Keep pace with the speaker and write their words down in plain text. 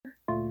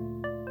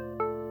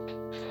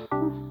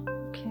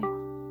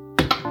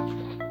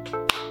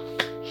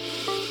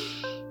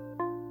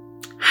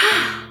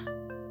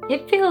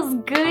It feels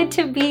good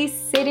to be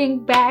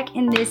sitting back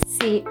in this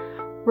seat,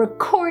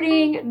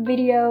 recording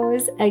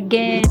videos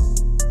again.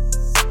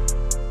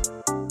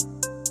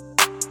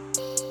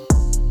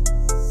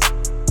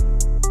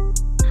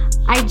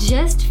 I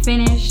just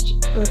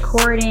finished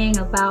recording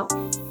about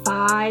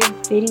 5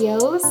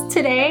 videos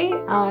today.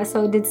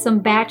 So I did some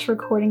batch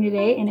recording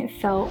today and it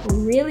felt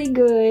really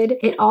good.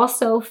 It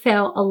also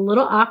felt a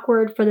little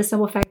awkward for the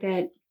simple fact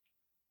that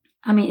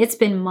it's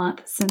been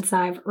months since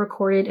I've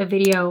recorded a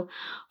video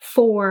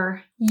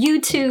for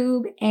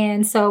YouTube.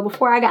 And so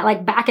before I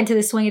got back into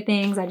the swing of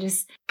things, I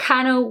just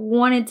kind of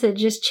wanted to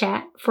just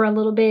chat for a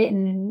little bit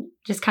and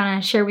just kind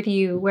of share with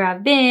you where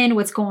I've been,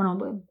 what's going on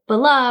with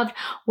Beloved,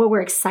 what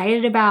we're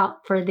excited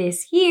about for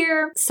this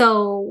year.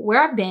 So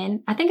where I've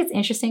been, I think it's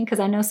interesting because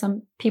I know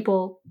some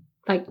people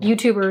like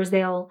YouTubers,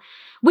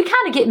 we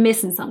kind of get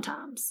missing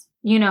sometimes.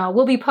 You know,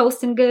 we'll be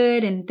posting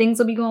good and things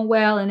will be going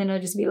well. And then it'll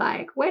just be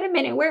like, wait a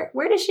minute, where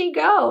did she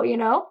go? You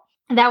know,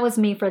 that was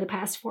me for the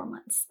past 4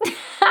 months.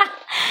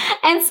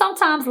 And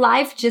sometimes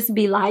life just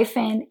be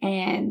lifing.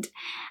 And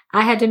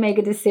I had to make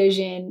a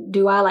decision.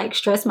 Do I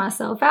stress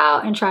myself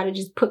out and try to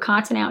just put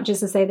content out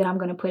just to say that I'm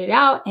going to put it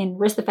out and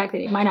risk the fact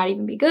that it might not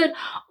even be good?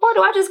 Or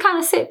do I just kind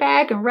of sit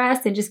back and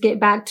rest and just get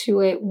back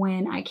to it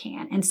when I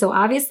can? And so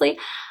obviously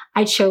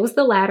I chose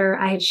the latter.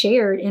 I had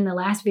shared in the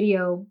last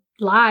video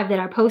live that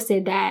I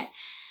posted that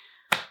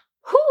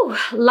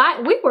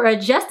we were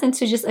adjusting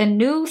to just a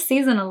new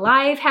season of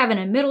life, having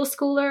a middle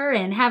schooler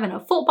and having a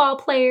football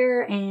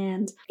player.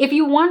 And if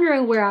you're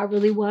wondering where I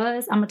really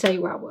was, I'm gonna tell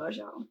you where I was,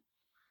 y'all.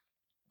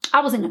 I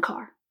was in the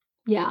car.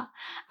 Yeah.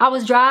 I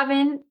was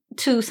driving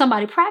to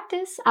somebody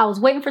practice. I was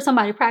waiting for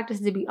somebody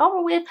practice to be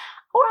over with,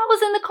 or I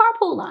was in the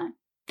carpool line.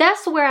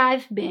 That's where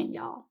I've been,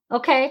 y'all.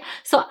 Okay.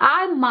 So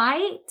I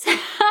might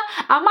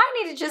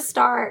need to just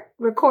start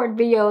recording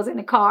videos in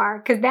the car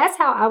because that's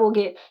how I will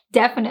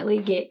definitely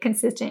get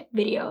consistent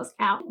videos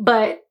out.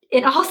 But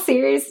in all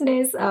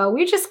seriousness,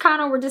 we're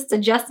just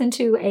adjusting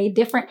to a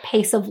different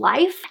pace of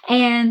life.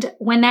 And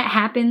when that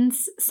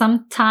happens,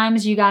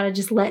 sometimes you got to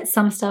just let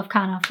some stuff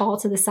kind of fall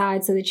to the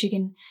side so that you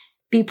can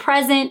be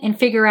present and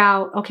figure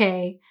out,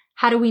 okay,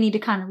 how do we need to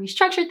kind of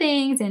restructure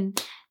things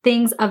and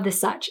things of the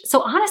such.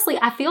 So honestly,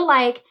 I feel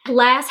like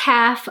last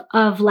half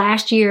of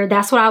last year,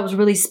 that's what I was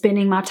really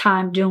spending my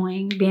time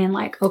doing, being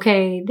like,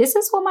 okay, this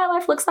is what my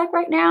life looks like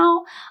right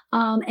now.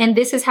 And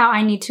this is how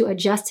I need to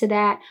adjust to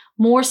that,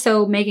 more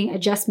so making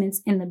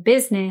adjustments in the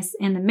business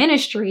and the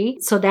ministry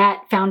so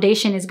that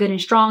foundation is good and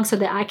strong so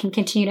that I can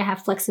continue to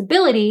have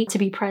flexibility to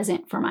be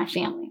present for my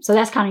family. So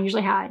that's kind of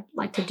usually how I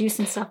like to do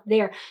some stuff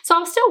there. So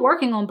I'm still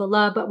working on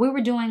Beloved, but we were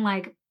doing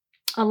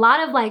a lot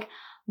of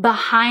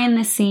behind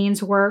the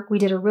scenes work. We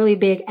did a really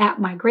big app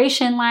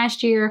migration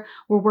last year.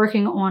 We're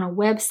working on a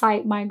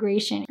website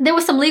migration. There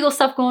was some legal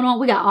stuff going on.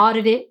 We got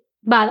audited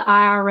by the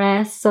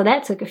IRS. So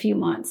that took a few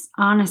months,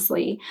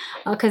 honestly,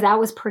 because that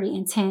was pretty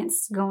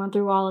intense going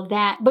through all of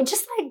that. But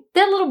just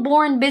that little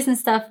boring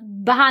business stuff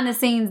behind the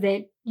scenes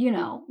that,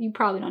 you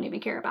probably don't even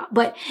care about.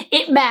 But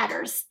it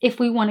matters if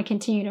we want to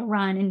continue to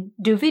run and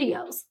do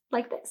videos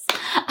like this.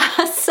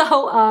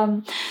 So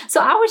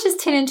I was just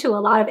tending to a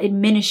lot of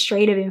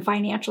administrative and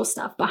financial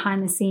stuff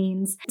behind the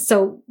scenes.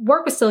 So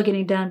work was still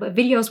getting done, but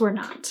videos were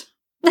not.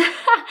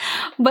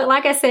 But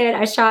like I said,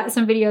 I shot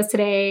some videos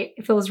today.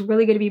 It feels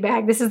really good to be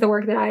back. This is the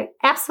work that I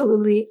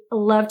absolutely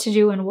love to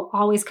do and will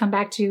always come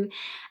back to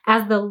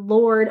as the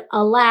Lord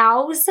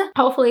allows.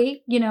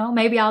 Hopefully,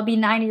 maybe I'll be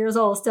 90 years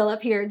old still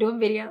up here doing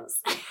videos.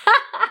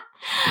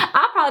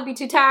 I'll probably be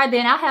too tired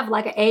then. I'll have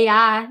an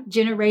AI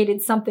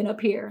generated something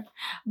up here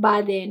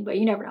by then, but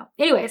you never know.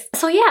 Anyways,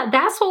 so yeah,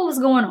 that's what was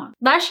going on.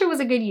 Last year was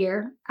a good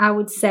year. I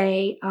would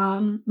say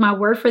my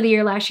word for the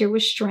year last year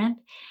was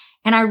strength.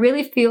 And I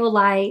really feel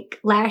like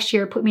last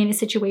year put me in a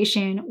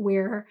situation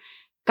where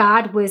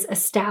God was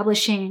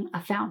establishing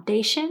a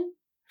foundation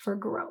for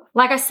growth.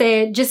 Like I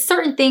said, just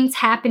certain things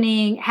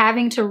happening,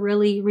 having to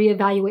really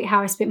reevaluate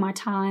how I spent my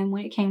time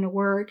when it came to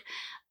work,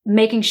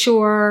 making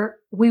sure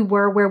we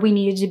were where we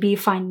needed to be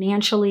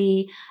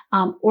financially,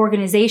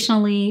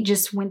 organizationally,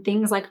 just when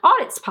things like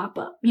audits pop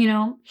up,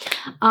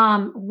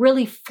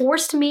 really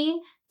forced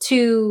me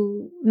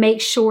to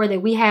make sure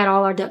that we had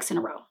all our ducks in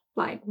a row.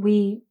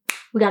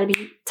 We got to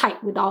be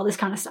tight with all this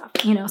kind of stuff,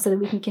 so that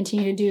we can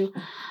continue to do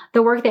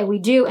the work that we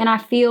do. And I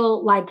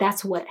feel like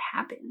that's what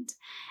happened.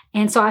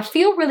 And so I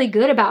feel really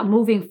good about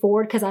moving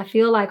forward because I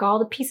feel like all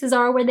the pieces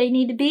are where they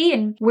need to be.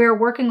 And we're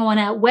working on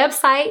a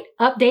website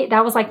update.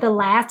 That was the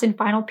last and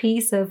final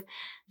piece of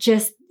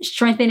just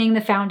strengthening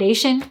the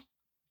foundation.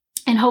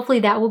 And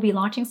hopefully that will be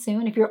launching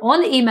soon. If you're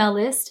on the email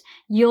list,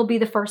 you'll be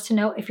the first to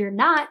know. If you're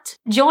not,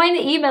 join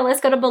the email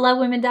list. Go to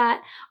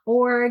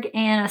belovedwomen.org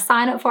and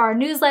sign up for our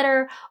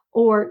newsletter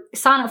or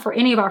sign up for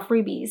any of our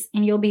freebies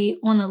and you'll be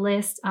on the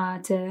list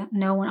to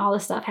know when all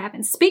this stuff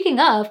happens. Speaking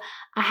of,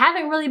 I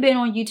haven't really been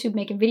on YouTube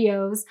making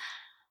videos.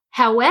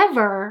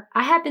 However,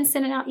 I have been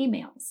sending out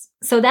emails.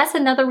 So that's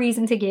another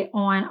reason to get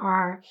on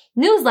our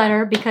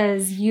newsletter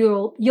because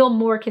you'll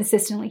more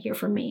consistently hear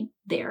from me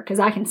there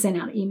because I can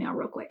send out an email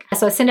real quick.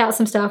 So I send out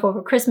some stuff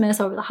over Christmas,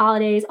 over the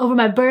holidays, over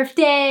my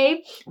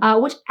birthday,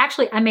 which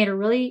actually I made a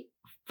really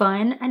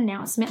fun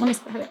announcement. Let me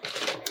start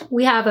it.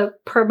 We have a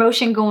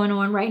promotion going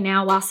on right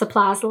now while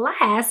supplies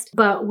last,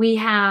 but we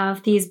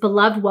have these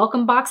beloved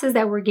welcome boxes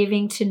that we're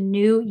giving to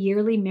new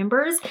yearly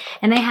members,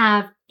 and they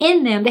have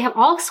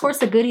all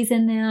sorts of goodies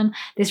in them.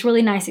 This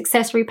really nice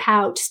accessory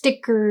pouch,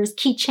 stickers,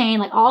 keychain,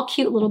 like all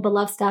cute little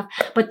beloved stuff.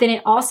 But then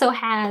it also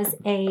has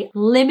a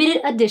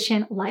limited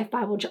edition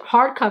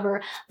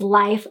hardcover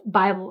Life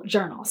Bible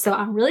journal. So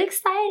I'm really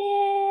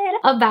excited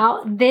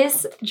about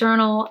this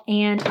journal,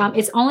 and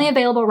it's only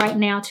available right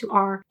now to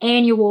our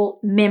annual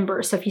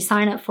members. So if you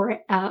sign up for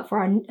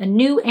a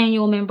new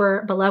annual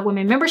member, Beloved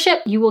Women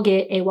membership, you will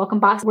get a welcome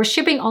box. We're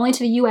shipping only to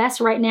the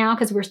US right now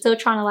because we're still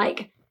trying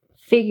to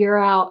figure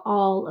out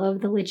all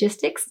of the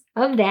logistics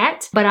of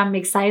that, but I'm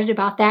excited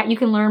about that. You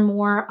can learn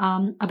more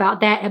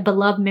about that at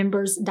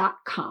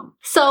belovedmembers.com.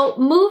 So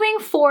moving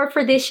forward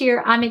for this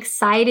year, I'm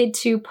excited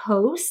to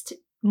post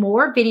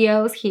more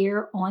videos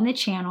here on the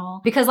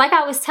channel because like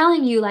I was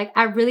telling you,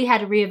 I really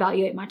had to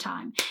reevaluate my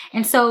time.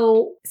 And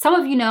so some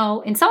of you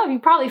know, and some of you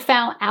probably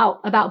found out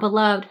about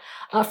Beloved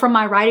from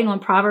my writing on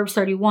Proverbs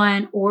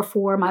 31 or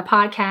for my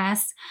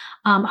podcast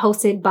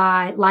hosted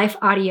by Life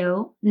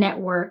Audio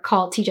Network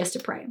called Teach Us to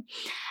Pray.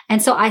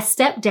 And so I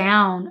stepped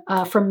down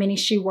from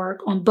ministry work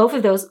on both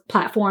of those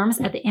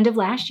platforms at the end of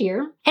last year.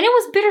 And it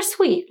was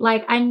bittersweet.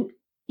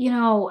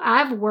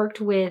 I've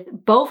worked with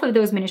both of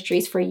those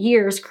ministries for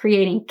years,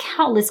 creating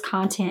countless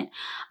content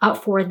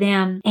for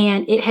them.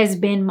 And it has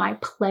been my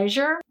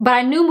pleasure. But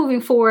I knew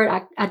moving forward,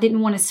 I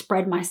didn't want to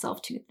spread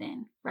myself too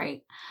thin,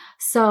 right?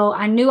 So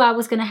I knew I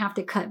was going to have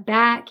to cut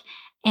back.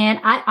 And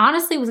I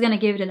honestly was going to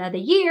give it another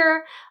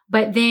year.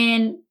 But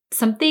then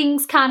some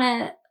things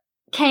kind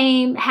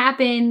of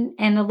happened,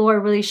 and the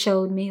Lord really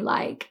showed me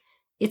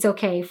it's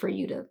okay for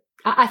you to,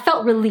 I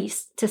felt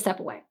released to step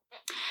away.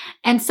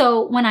 And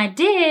so when I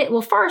did,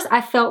 first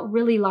I felt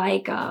really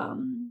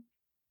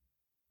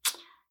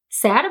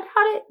sad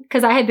about it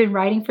because I had been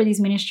writing for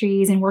these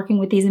ministries and working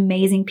with these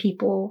amazing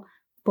people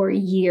for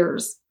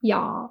years,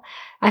 y'all.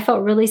 I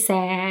felt really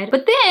sad.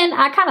 But then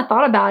I kind of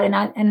thought about it,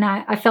 and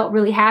I felt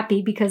really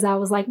happy because I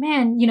was like,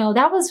 man,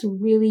 that was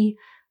really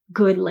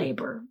good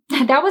labor.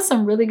 That was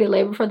some really good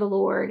labor for the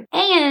Lord.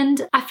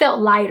 And I felt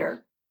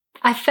lighter.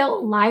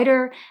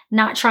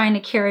 Not trying to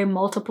carry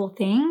multiple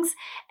things.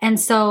 And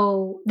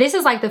so this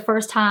is the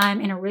first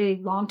time in a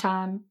really long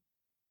time,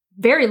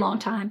 very long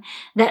time,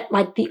 that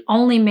the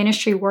only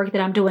ministry work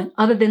that I'm doing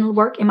other than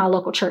work in my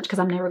local church, because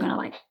I'm never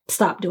going to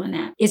stop doing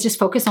that, is just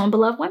focus on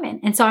Beloved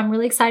Women. And so I'm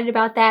really excited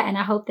about that. And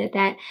I hope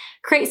that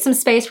creates some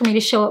space for me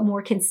to show up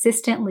more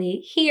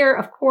consistently here.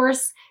 Of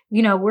course,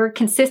 we're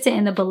consistent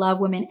in the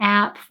Beloved Women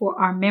app for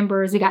our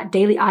members. We got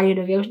daily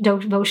audio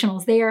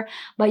devotionals there.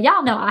 But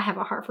y'all know I have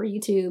a heart for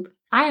YouTube.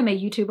 I am a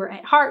YouTuber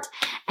at heart.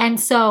 And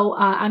so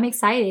I'm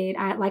excited.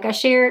 Like I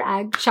shared,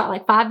 I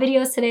shot 5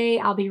 videos today.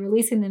 I'll be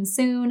releasing them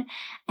soon.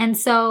 And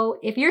so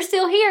if you're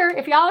still here,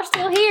 if y'all are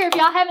still here, if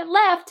y'all haven't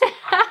left,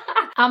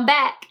 I'm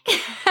back.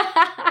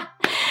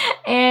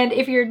 And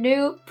if you're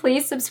new,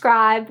 please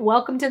subscribe.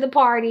 Welcome to the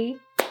party.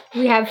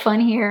 We have fun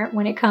here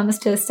when it comes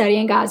to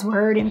studying God's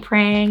word and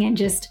praying and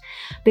just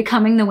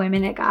becoming the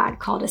women that God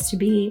called us to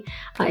be.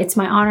 It's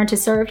my honor to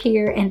serve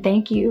here, and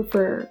thank you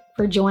for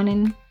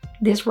joining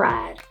this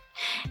ride.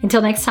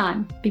 Until next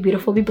time, be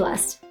beautiful, be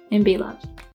blessed, and be loved.